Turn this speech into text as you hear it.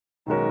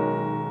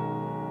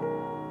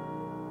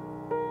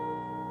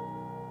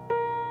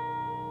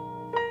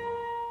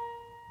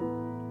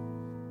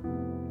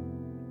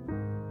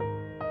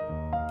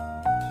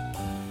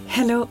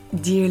Hello,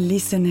 dear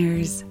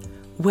listeners.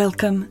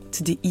 Welcome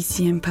to the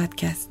ECM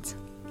podcast.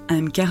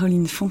 I'm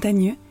Caroline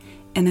Fontagneux,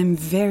 and I'm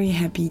very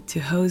happy to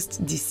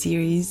host this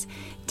series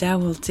that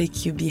will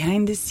take you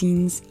behind the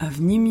scenes of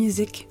new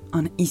music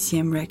on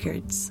ECM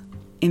Records.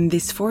 In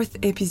this fourth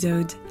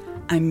episode,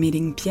 I'm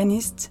meeting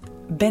pianist,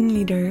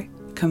 bandleader,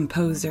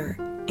 composer,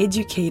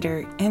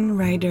 educator, and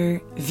writer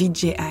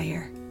Vijay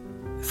Iyer.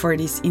 For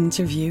this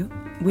interview,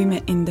 we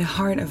met in the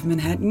heart of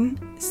Manhattan,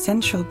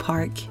 Central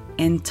Park,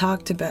 and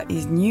talked about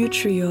his new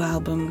trio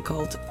album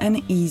called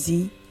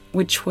Uneasy,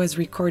 which was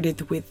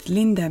recorded with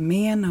Linda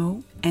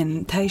Meano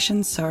and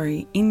Taishan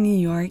Sori in New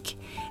York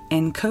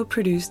and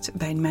co-produced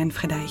by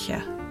Manfred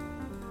Eicher.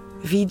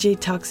 Vijay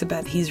talks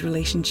about his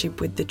relationship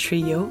with the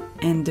trio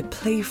and the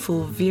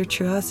playful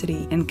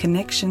virtuosity and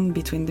connection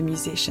between the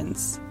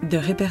musicians, the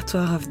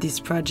repertoire of this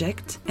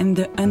project, and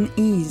the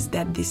unease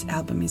that this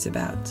album is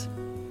about.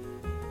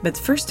 But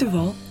first of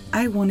all,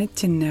 I wanted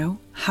to know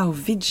how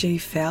Vijay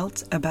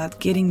felt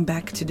about getting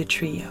back to the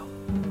trio.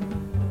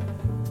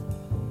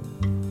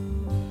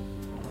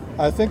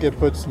 I think it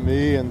puts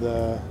me in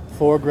the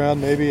foreground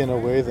maybe in a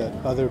way that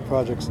other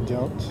projects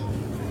don't.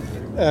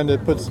 And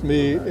it puts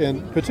me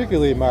in,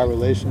 particularly my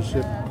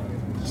relationship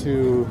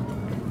to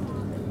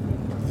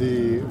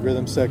the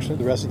rhythm section,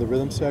 the rest of the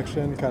rhythm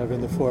section kind of in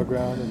the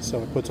foreground. And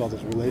so it puts all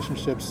those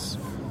relationships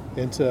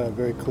into a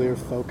very clear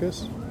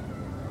focus.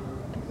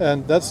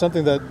 And that's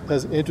something that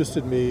has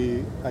interested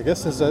me, I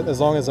guess, as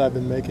long as I've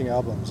been making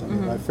albums. I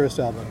mean, my first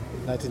album,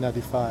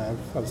 1995,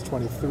 I was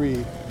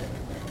 23,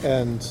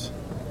 and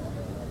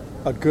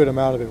a good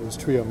amount of it was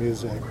trio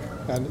music.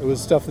 And it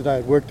was stuff that I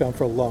had worked on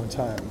for a long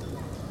time,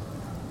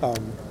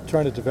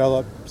 trying to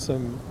develop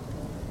some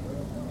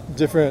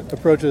different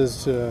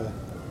approaches to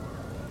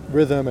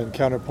rhythm and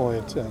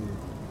counterpoint and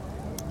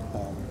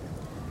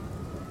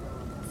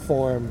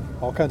form,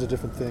 all kinds of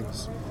different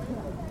things.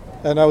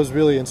 And I was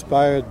really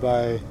inspired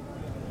by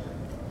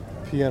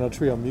piano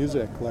trio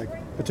music, like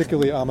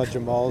particularly Ahmad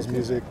Jamal's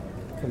music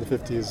from the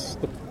 50s,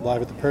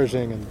 Live at the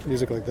Pershing and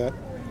music like that.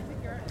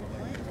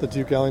 The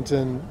Duke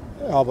Ellington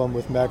album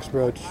with Max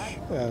Roach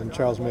and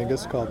Charles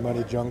Mingus called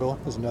Money Jungle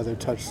is another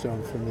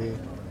touchstone for me.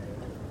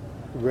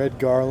 Red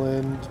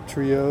Garland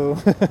trio,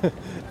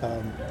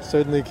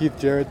 certainly Keith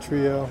Jarrett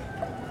trio.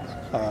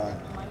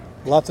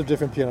 Lots of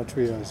different piano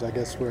trios, I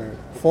guess, were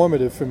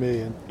formative for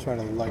me in trying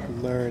to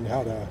learn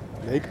how to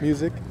make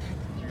music.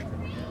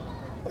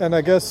 And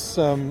I guess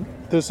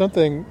there's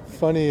something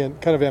funny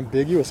and kind of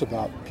ambiguous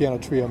about piano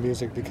trio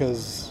music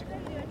because,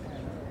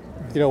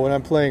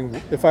 when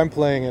if I'm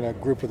playing in a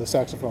group with a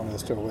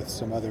saxophonist or with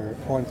some other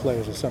horn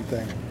players or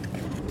something,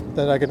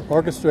 then I can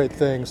orchestrate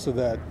things so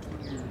that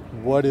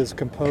what is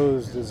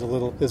composed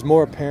is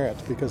more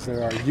apparent because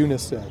there are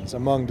unisons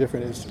among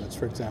different instruments,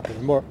 for example,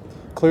 more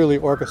clearly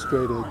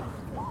orchestrated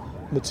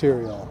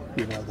material,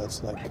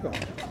 that's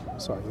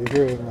sorry, you're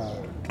hearing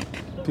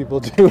people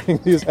doing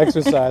these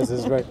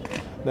exercises right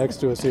next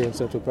to us here in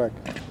Central Park.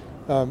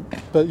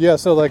 But yeah,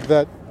 so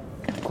that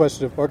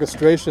question of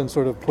orchestration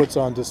sort of puts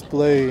on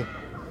display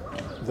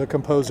the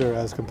composer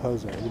as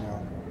composer,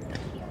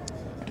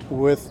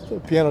 With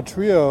a piano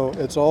trio,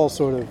 it's all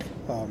sort of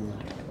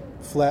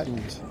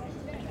flattened.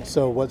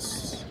 So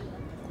what's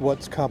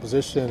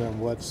composition and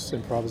what's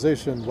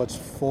improvisation, what's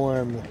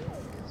form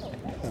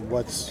and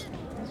what's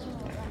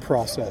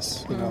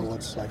process,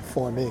 what's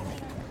forming.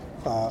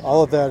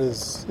 All of that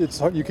it's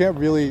hard, you can't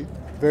really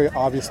very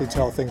obviously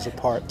tell things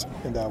apart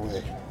in that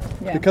way.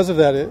 Yeah. Because of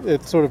that,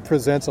 it sort of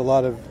presents a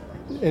lot of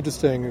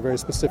interesting and very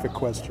specific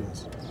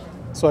questions.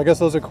 So I guess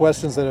those are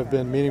questions that have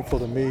been meaningful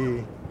to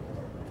me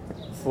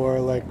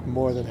for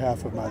more than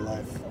half of my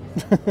life.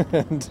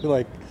 And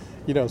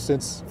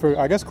since for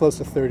I guess close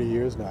to 30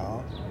 years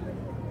now,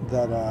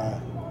 that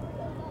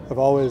have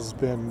always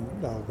been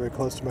very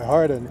close to my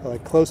heart and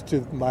close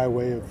to my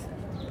way of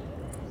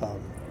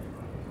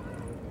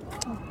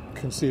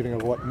conceiving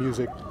of what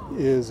music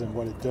is and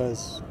what it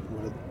does,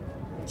 what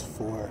it's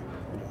for.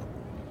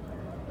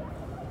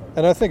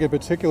 And I think in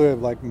particular,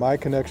 my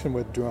connection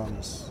with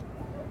drums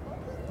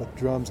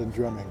and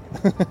drumming,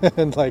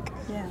 and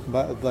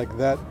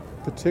that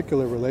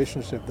particular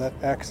relationship, that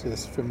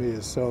axis for me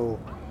is so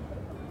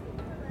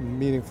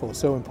meaningful,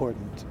 so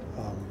important.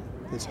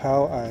 It's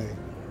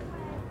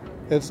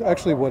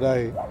actually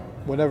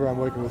whenever I'm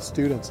working with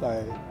students,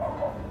 I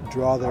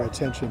draw their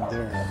attention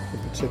there in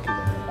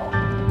particular.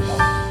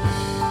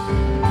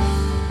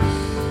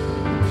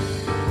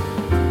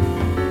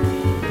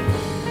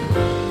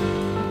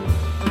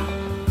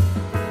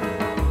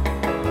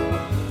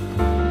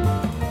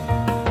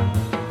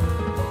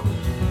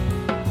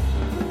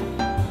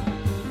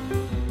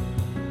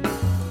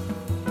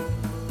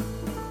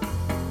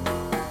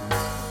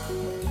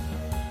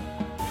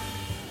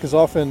 Because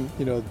often,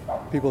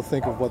 people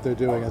think of what they're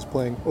doing as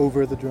playing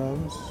over the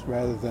drums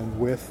rather than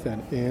with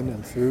and in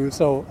and through.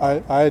 So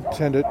I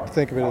tend to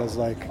think of it as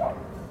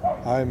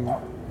I'm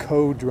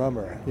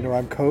co-drummer.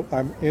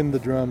 I'm in the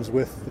drums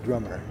with the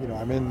drummer.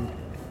 I'm in.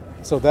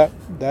 So that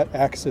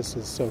axis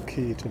is so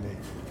key to me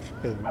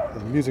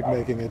in music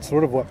making. It's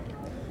sort of what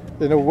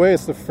in a way,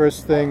 it's the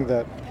first thing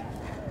that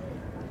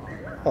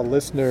a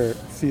listener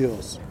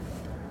feels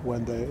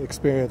when they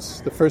experience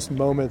the first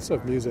moments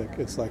of music.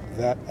 It's like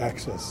that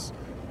access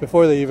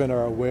before they even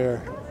are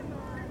aware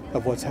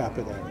of what's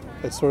happening.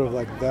 It's sort of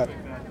like that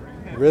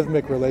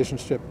rhythmic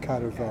relationship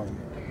kind of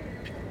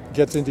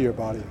gets into your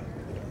body,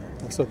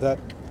 and so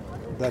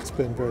that's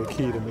been very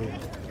key to me.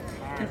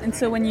 And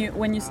so when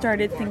you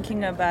started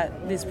thinking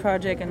about this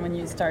project and when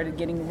you started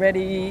getting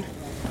ready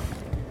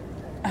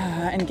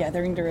and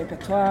gathering the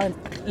repertoire,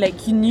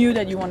 like you knew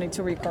that you wanted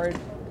to record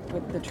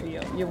with the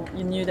trio.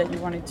 You knew that you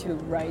wanted to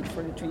write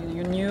for the trio.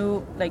 You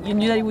knew that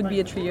it would be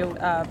a trio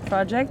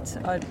project,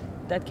 or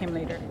that came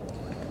later?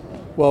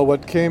 Well,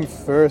 what came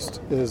first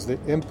is the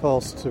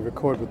impulse to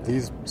record with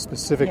these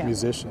specific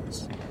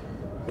musicians.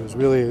 It was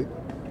really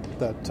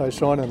that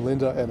Tyshawn and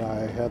Linda and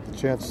I had the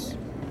chance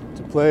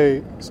to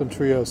play some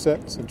trio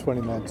sets in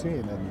 2019,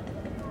 and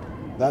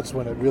that's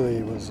when it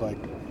really was like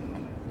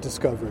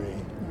discovery.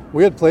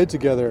 We had played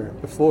together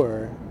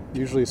before,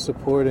 usually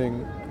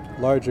supporting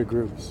larger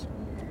groups.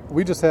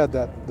 We just had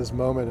this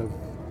moment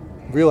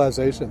of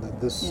realization that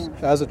this,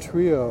 as a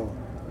trio,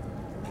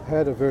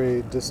 had a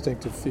very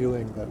distinctive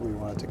feeling that we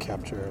wanted to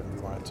capture and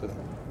we wanted to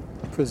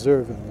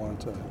preserve and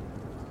wanted to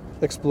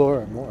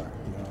explore more,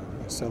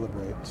 and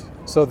celebrate.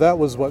 So that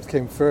was what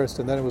came first,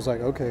 and then it was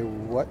like, okay,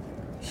 what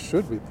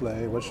should we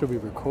play? What should we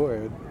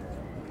record?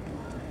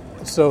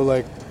 So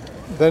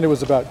then it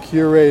was about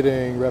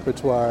curating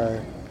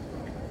repertoire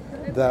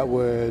that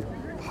would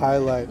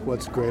highlight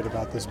what's great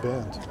about this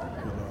band,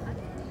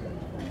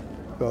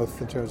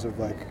 both in terms of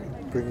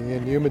bringing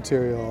in new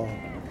material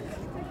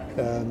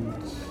and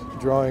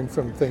drawing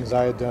from things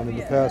I had done in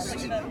the past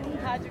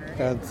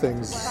and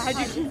things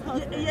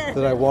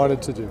that I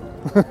wanted to do,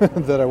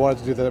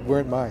 that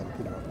weren't mine,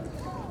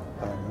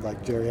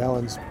 like Jerry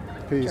Allen's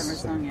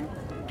piece and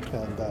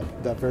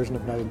that version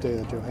of Night and Day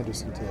that Joe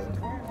Henderson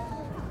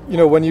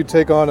did. When you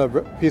take on a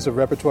piece of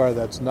repertoire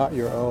that's not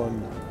your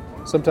own,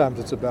 sometimes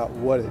it's about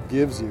what it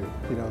gives you.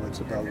 It's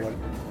about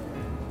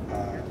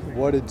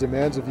what it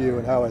demands of you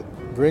and how it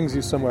brings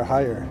you somewhere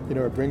higher.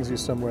 It brings you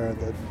somewhere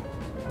that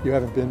you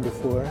haven't been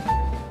before.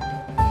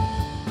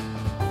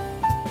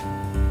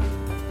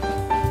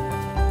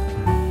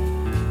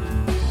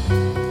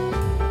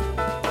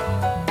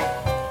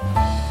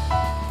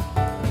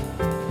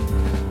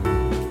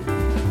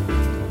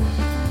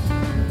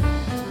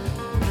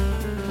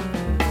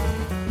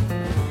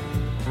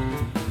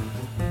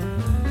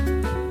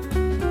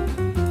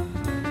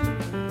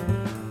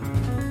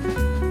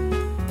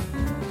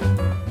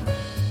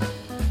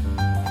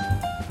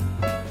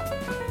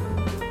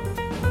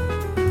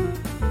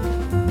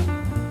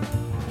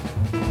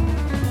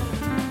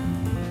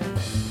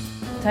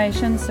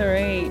 Tyshawn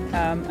Sorey,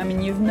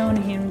 you've known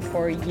him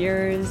for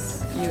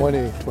years. 20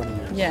 years.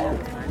 Yeah,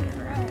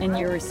 and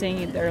you were saying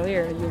it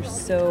earlier, you're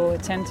so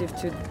attentive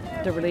to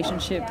the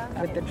relationship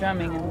with the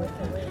drumming and with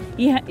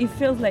him. It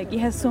feels like he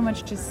has so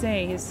much to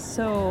say. He's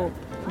so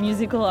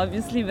musical,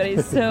 obviously, but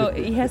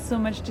he has so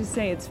much to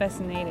say. It's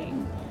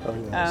fascinating. Oh,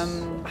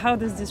 yes. How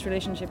does this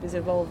relationship is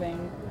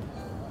evolving?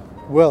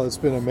 Well, it's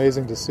been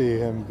amazing to see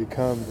him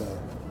become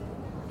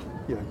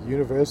the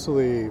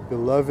universally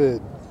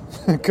beloved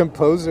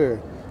composer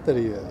that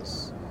he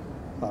is,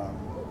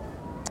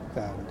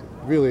 and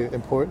really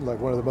important, like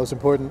one of the most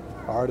important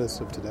artists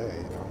of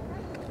today,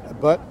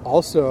 but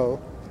also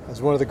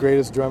as one of the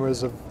greatest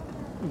drummers of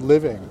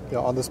living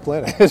on this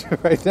planet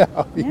right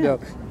now,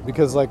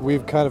 because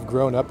we've kind of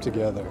grown up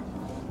together.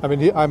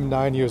 I'm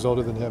 9 years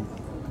older than him,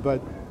 but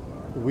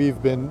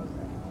we've been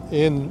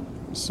in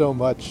so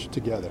much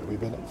together. We've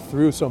been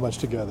through so much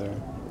together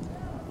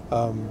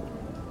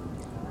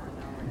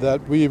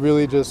that we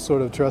really just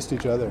sort of trust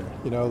each other.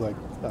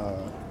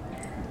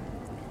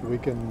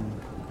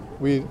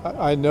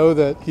 I know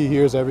that he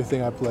hears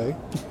everything I play.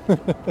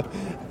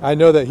 I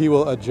know that he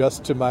will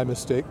adjust to my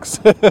mistakes.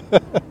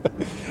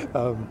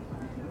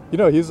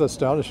 He's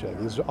astonishing.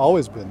 He's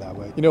always been that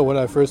way. When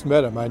I first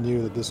met him, I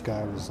knew that this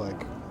guy was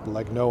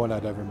like no one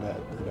I'd ever met,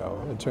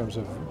 in terms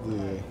of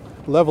the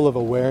level of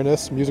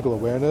awareness, musical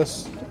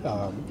awareness,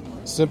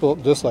 simple,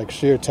 just like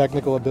sheer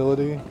technical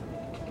ability,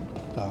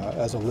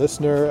 as a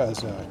listener,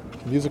 as a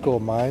musical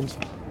mind,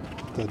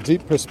 the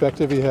deep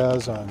perspective he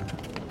has on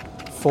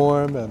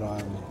form and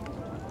on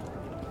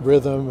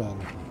rhythm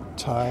and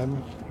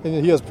time.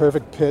 And he has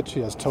perfect pitch,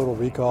 he has total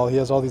recall, he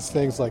has all these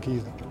things,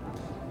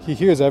 he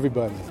hears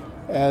everybody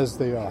as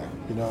they are,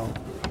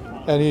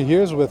 and he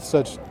hears with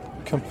such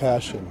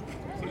compassion.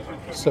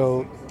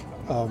 So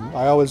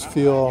I always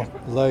feel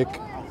like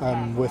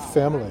I'm with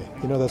family.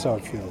 That's how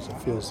it feels. It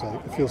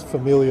feels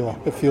familial.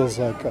 It feels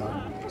like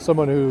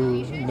someone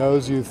who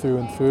knows you through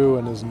and through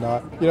and is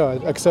not,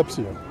 accepts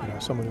you.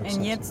 Someone who accepts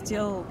and yet you.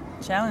 Still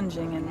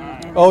challenging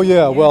and oh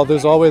yeah, well,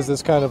 there's always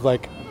this kind of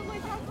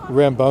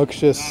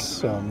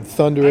rambunctious,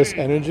 thunderous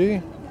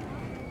energy.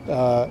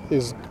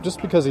 Is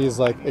just because he's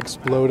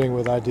exploding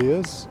with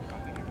ideas,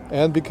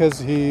 and because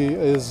he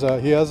has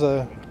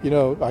a,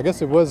 I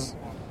guess it was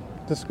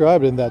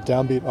described in that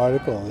Downbeat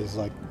article.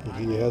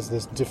 He has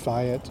this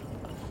defiant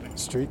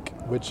streak,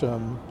 which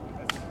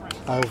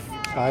I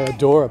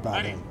adore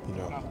about him.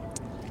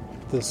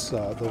 This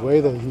the way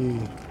that he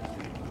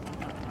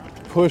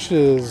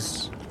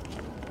pushes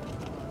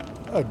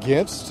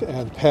against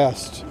and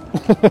past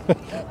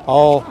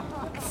all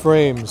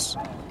frames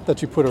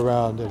that you put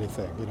around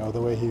anything.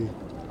 The way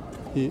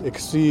he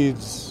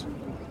exceeds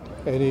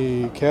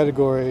any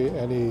category,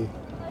 any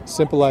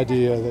simple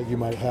idea that you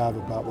might have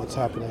about what's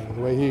happening.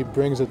 The way he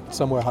brings it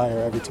somewhere higher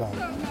every time.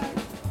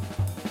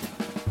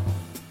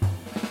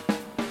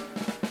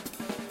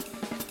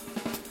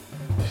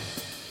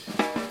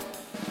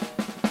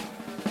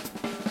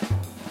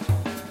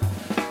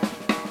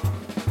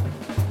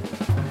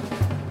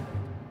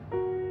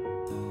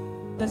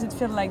 Does it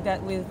feel like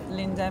that with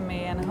Linda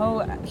May? And how,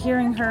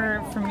 hearing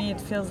her, for me, it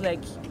feels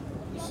like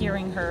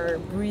hearing her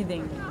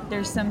breathing.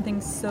 There's something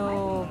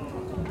so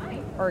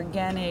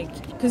organic,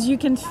 because you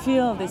can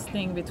feel this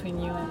thing between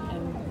you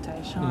and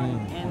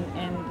Tyshawn.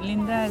 And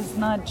Linda is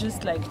not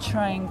just like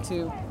trying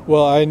to...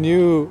 Well, I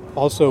knew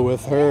also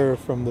with her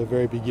from the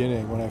very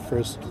beginning, when I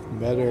first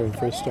met her and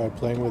first started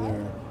playing with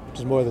her, which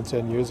is more than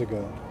 10 years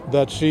ago,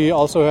 that she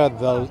also had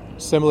the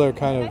similar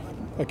kind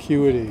of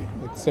acuity,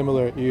 like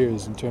similar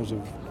ears in terms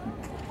of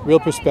real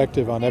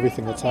perspective on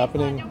everything that's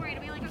happening,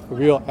 a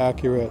real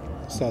accurate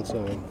sense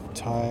of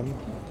time.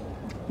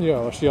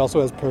 She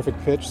also has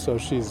perfect pitch, so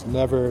she's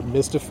never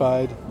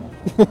mystified.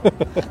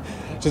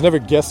 She's never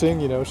guessing,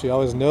 she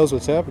always knows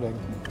what's happening.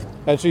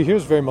 And she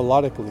hears very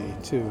melodically,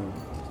 too.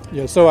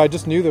 So I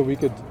just knew that we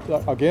could,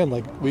 again,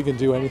 we can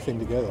do anything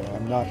together.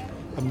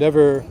 I'm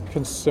never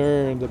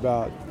concerned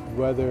about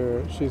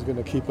whether she's going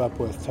to keep up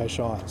with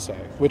Tyshawn, say,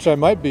 which I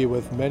might be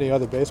with many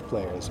other bass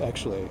players,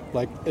 actually.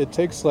 It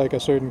takes a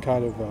certain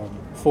kind of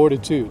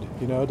fortitude,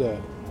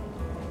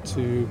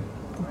 to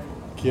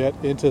get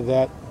into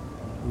that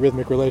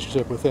rhythmic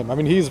relationship with him. I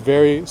mean, he's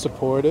very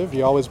supportive.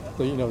 He always,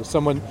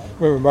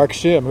 remember Mark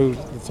Shim, who's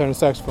the tenor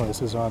saxophonist,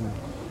 who's on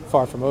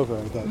Far From Over,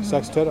 the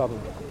Sextet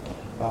album.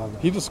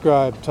 He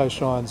described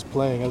Tyshawn's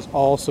playing as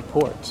all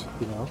support,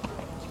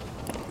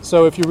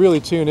 So if you really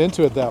tune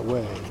into it that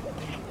way,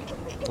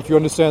 if you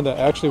understand that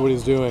actually what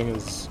he's doing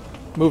is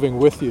moving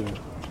with you,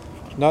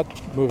 not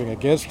moving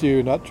against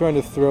you, not trying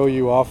to throw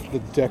you off the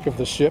deck of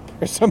the ship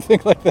or something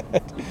like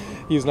that.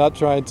 He's not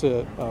trying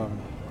to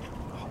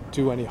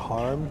do any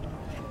harm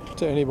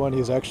to anyone.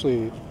 He's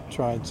actually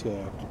trying to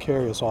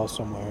carry us all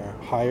somewhere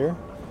higher,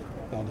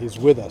 and he's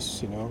with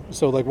us,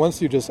 So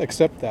once you just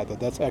accept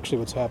that's actually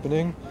what's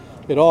happening,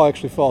 it all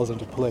actually falls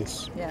into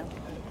place. Yeah.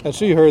 And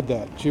she heard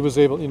that. She was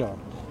able,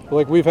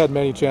 we've had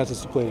many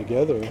chances to play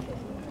together.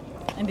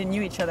 And they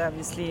knew each other,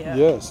 obviously.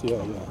 Yes, yeah.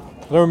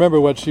 And I remember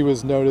what she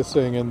was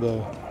noticing in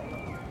the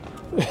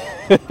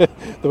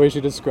the way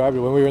she described it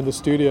when we were in the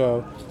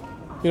studio.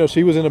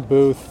 She was in a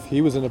booth,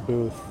 he was in a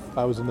booth,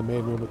 I was in the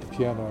main room with the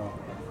piano.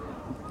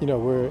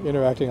 We're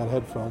interacting on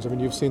headphones. I mean,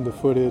 you've seen the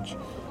footage.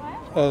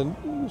 And,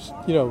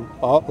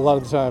 a lot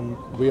of the time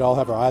we all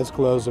have our eyes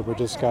closed and we're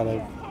just kind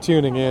of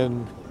tuning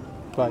in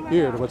by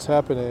ear to what's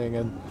happening.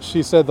 And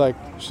she said,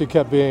 she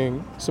kept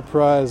being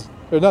surprised,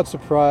 or not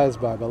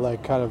surprised by,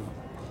 but kind of,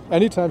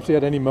 anytime she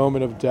had any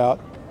moment of doubt,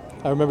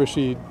 I remember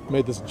she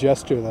made this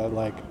gesture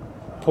that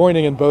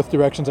pointing in both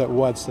directions at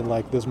once in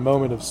this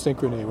moment of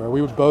synchrony where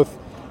we would both,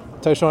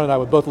 Tyshawn and I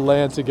would both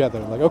land together.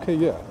 Okay,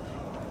 yeah,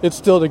 it's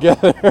still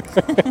together,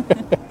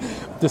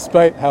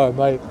 despite how it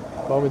might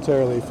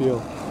momentarily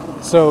feel.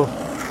 So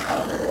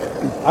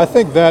I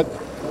think that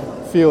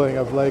feeling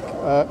of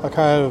a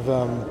kind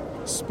of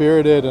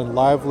spirited and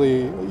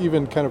lively,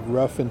 even kind of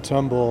rough and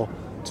tumble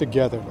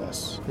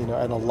togetherness, and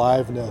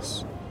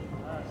aliveness,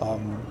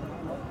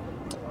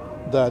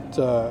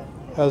 that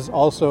has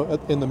also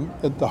at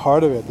the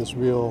heart of it this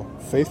real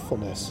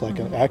faithfulness,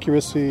 an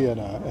accuracy and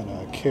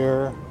a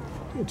care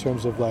in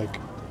terms of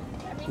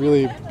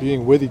really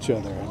being with each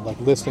other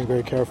and listening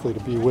very carefully to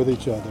be with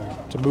each other,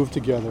 to move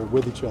together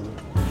with each other.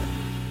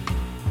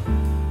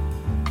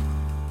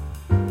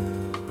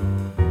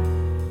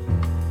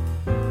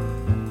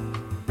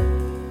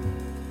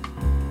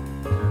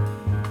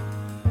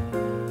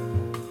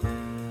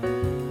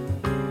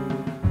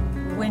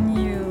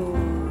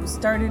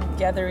 Started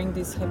gathering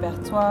this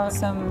repertoire.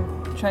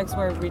 Some tracks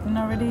were written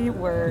already,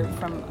 were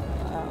from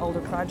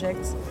older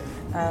projects.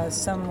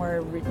 Some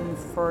were written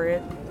for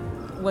it.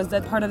 Was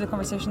that part of the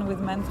conversation with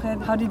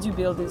Manfred? How did you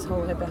build this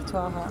whole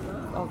repertoire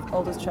of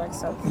all those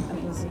tracks up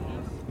and easy?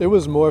 It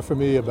was more for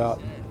me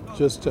about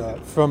just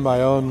from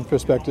my own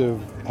perspective,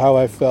 how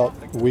I felt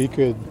we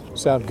could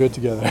sound good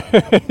together.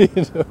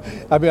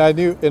 I mean, I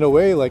knew in a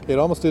way it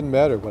almost didn't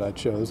matter what I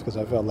chose because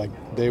I felt like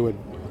they would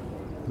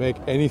make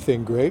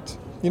anything great.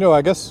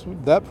 I guess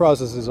that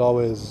process is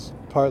always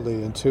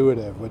partly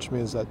intuitive, which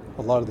means that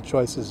a lot of the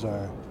choices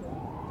are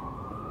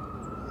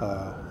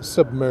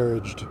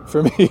submerged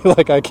for me.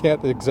 I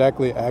can't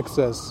exactly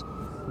access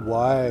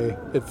why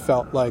it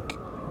felt like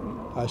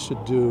I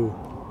should do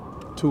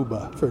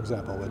Tuba, for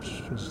example,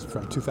 which is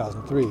from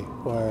 2003,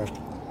 or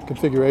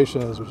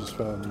Configurations, which is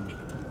from,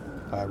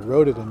 I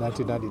wrote it in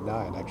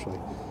 1999, actually.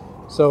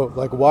 So,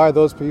 why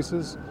those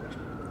pieces?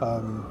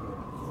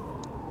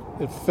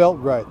 it felt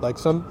right. Like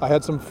I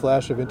had some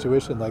flash of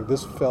intuition. Like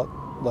this felt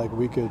like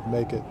we could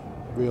make it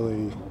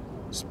really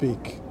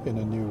speak in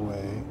a new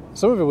way.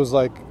 Some of it was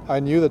like I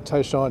knew that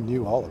Tyshawn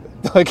knew all of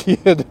it. Like he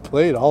had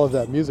played all of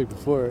that music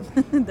before.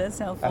 That's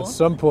helpful. At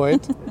some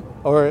point,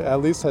 or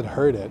at least had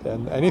heard it.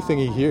 And anything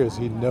he hears,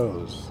 he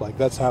knows. Like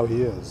that's how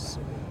he is.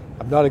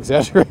 I'm not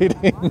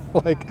exaggerating.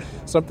 Like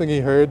something he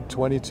heard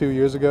 22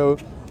 years ago,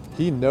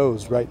 he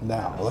knows right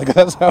now. Like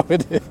that's how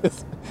it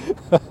is.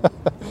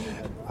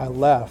 I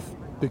laugh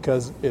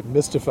because it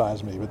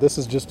mystifies me, but this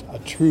is just a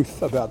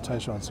truth about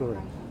Tyshawn Sorey.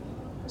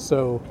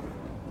 So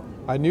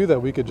I knew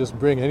that we could just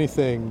bring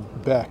anything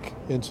back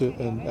into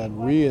and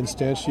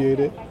reinstantiate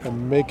it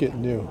and make it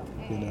new,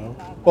 you know?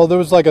 Well, there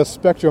was like a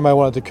spectrum I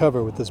wanted to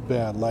cover with this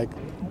band. Like,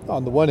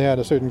 on the one hand,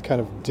 a certain kind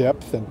of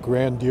depth and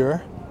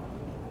grandeur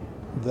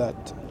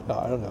that,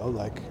 I don't know,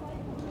 like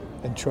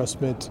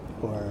entrustment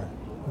or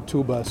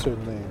tuba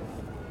certainly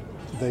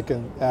they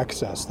can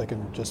access. They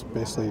can just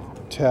basically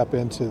tap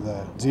into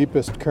the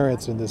deepest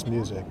currents in this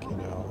music, you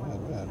know,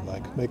 and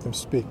like make them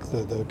speak.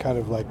 The kind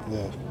of like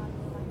the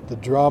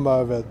drama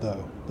of it,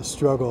 the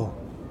struggle,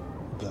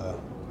 the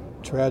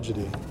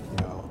tragedy, you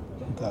know,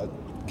 that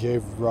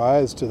gave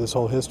rise to this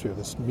whole history of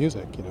this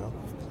music, you know.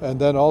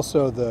 And then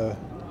also the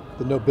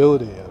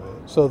nobility of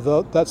it. So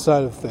that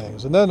side of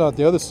things. And then on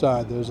the other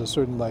side, there's a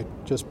certain like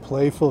just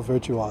playful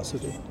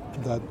virtuosity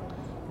that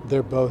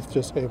they're both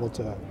just able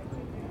to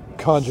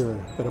conjure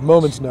at a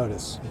moment's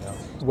notice, you know.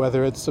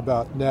 Whether it's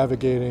about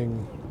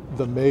navigating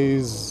the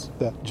maze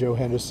that Joe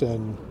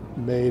Henderson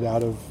made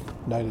out of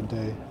Night and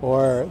Day,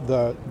 or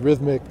the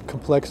rhythmic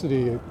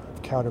complexity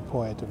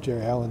counterpoint of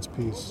Jerry Allen's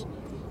piece,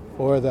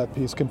 or that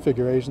piece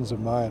Configurations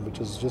of Mind, which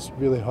is just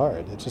really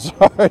hard. It's just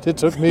hard. It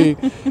took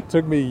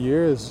me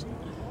years.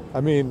 I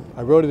mean,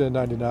 I wrote it in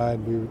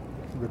 '99. We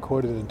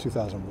recorded it in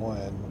 2001,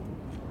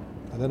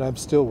 and then I'm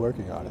still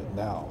working on it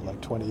now, like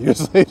 20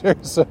 years later.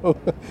 So,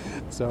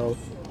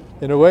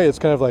 in a way, it's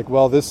kind of like,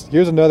 well,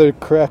 here's another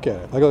crack at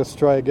it. Like, let's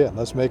try again.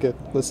 Let's make it.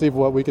 Let's see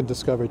what we can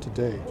discover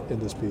today in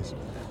this piece.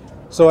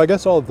 So I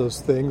guess all of those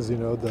things, you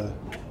know,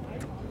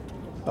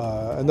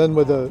 and then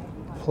with a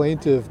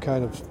plaintive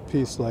kind of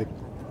piece like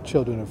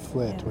Children of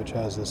Flint, which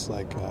has this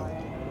like,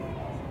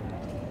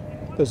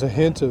 there's a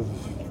hint of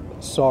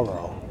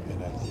sorrow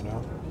in it, you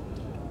know,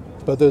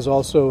 but there's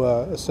also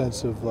a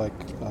sense of like,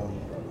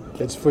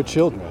 it's for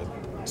children.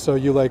 So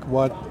you like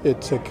want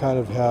it to kind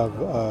of have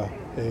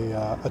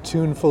a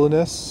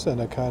tunefulness and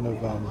a kind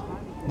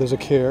of, there's a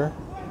care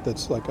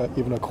that's like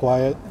even a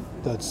quiet,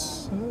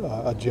 that's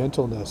a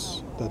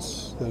gentleness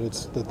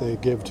that they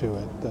give to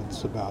it.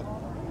 That's about,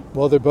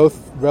 well, they're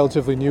both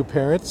relatively new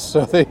parents,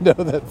 so they know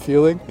that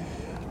feeling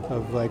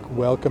of like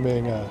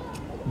welcoming a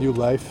new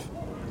life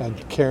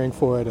and caring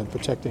for it and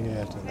protecting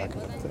it and that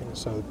kind of thing.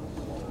 So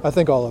I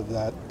think all of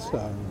that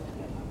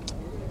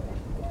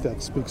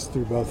that speaks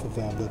through both of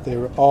them, that they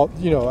were all,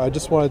 you know, I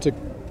just wanted to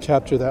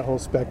capture that whole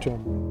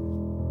spectrum.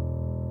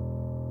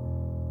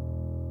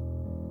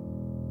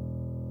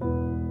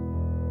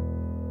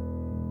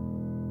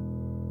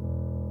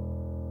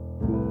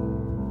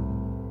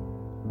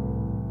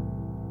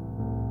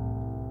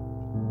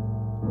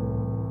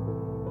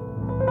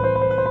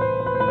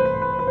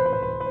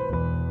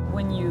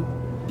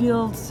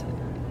 Build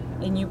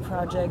a new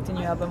project, a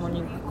new album, when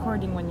you're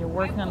recording, when you're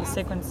working on the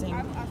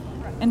sequencing,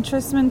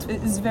 Entrustment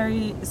is a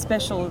very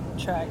special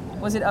track.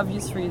 Was it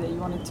obvious for you that you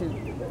wanted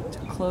to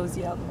close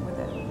the album with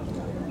it?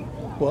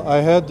 Well,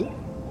 I had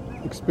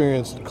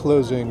experienced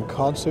closing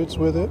concerts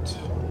with it.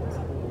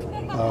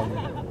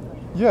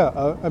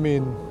 I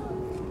mean,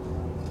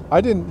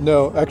 I didn't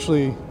know,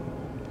 actually,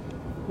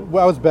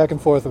 well, I was back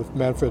and forth with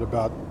Manfred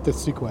about the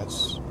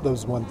sequence. That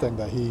was one thing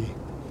that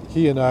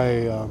he and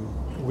I,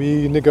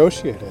 we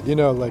negotiated, you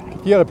know,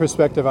 like he had a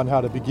perspective on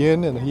how to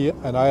begin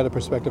and I had a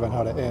perspective on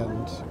how to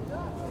end.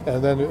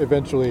 And then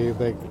eventually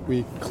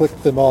we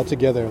clicked them all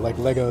together like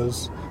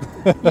Legos.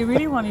 You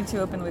really wanted to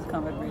open with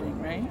Combat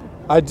Breathing, right?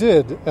 I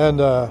did, and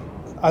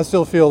I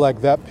still feel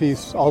like that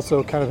piece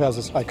also kind of has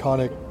this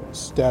iconic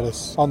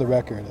status on the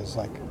record as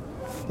like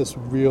this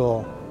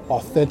real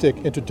authentic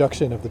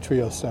introduction of the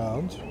trio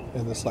sound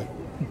in this like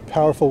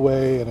powerful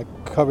way, and it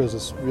covers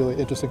this really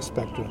interesting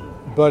spectrum.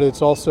 But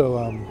it's also,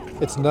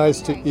 it's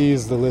nice to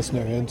ease the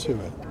listener into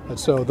it. And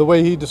so the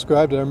way he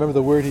described it, I remember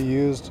the word he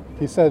used,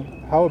 he said,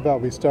 how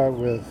about we start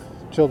with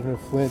Children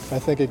of Flint? I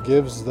think it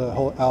gives the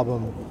whole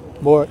album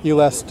more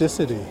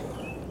elasticity.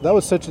 That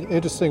was such an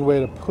interesting way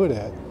to put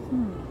it.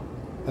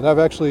 And I've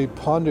actually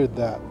pondered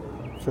that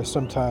for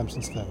some time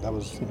since then. That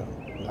was, you know,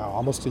 now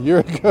almost a year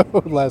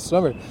ago, last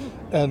summer.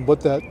 And what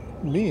that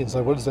means,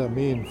 like what does that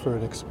mean for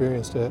an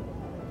experience to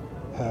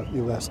have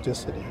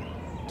elasticity,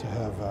 to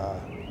have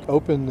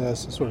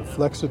openness, a sort of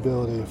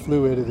flexibility,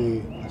 fluidity,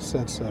 a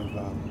sense of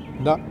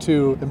not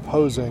too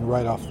imposing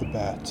right off the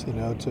bat, you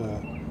know, to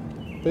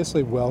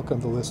basically welcome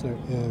the listener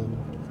in,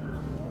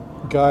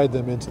 guide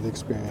them into the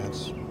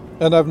experience.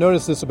 And I've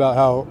noticed this about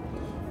how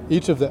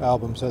each of the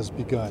albums has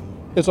begun.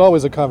 It's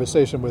always a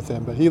conversation with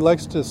him, but he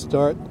likes to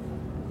start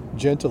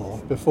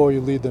gentle before you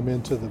lead them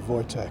into the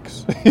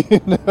vortex, you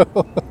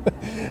know.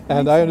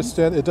 And I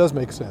understand it does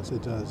make sense.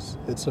 It does.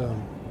 It's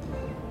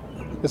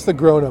the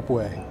grown-up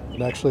way.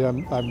 And actually,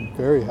 I'm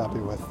very happy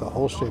with the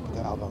whole shape of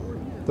the album.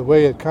 The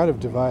way it kind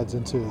of divides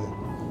into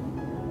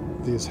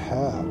these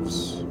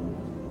halves.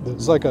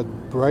 It's like a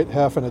bright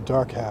half and a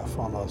dark half,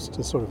 almost.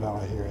 Is sort of how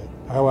I hear it,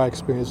 how I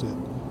experience it.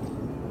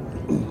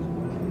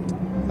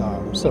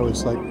 So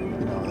it's like,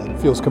 you know, it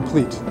feels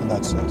complete in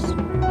that sense.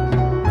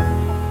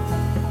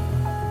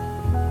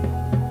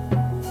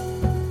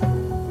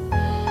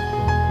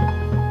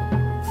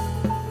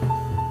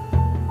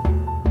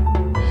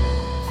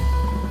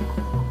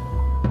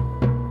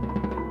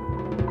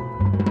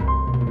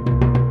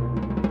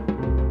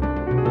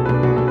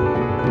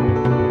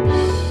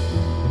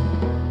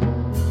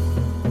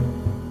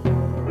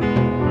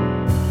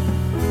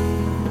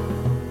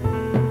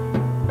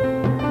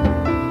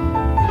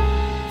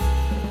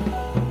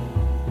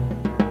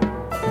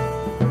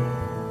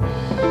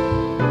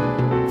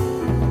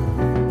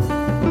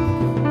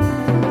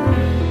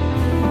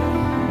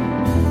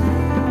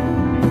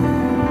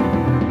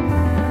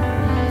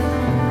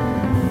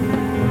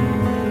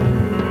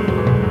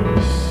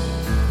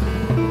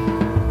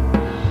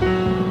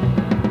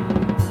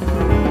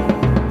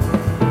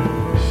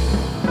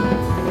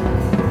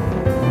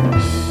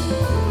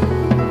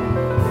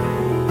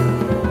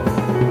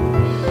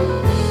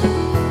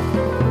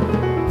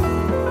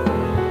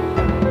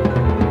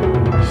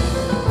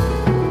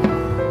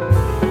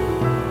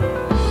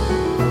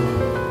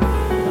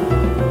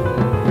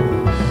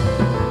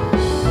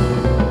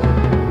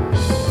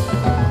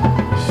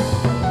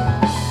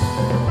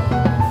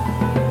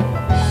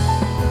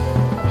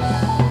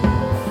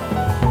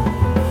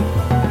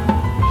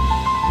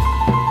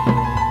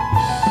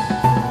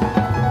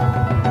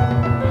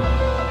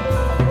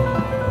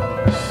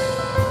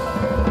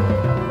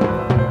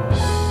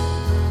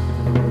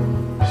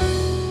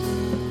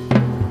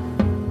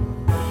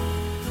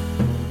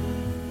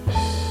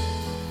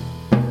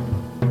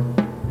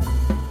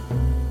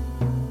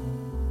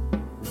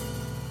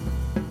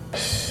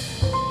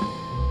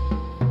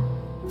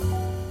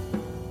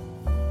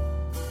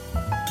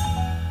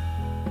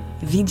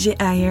 Vijay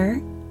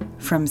Iyer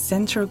from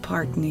Central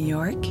Park, New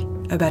York,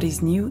 about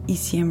his new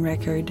ECM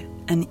record,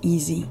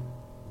 Uneasy.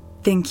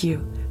 Thank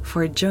you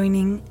for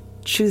joining,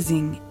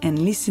 choosing, and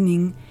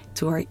listening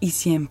to our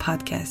ECM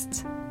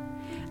podcast.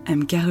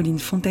 I'm Caroline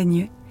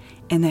Fontagneux,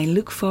 and I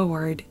look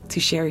forward to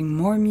sharing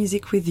more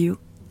music with you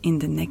in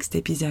the next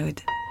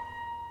episode.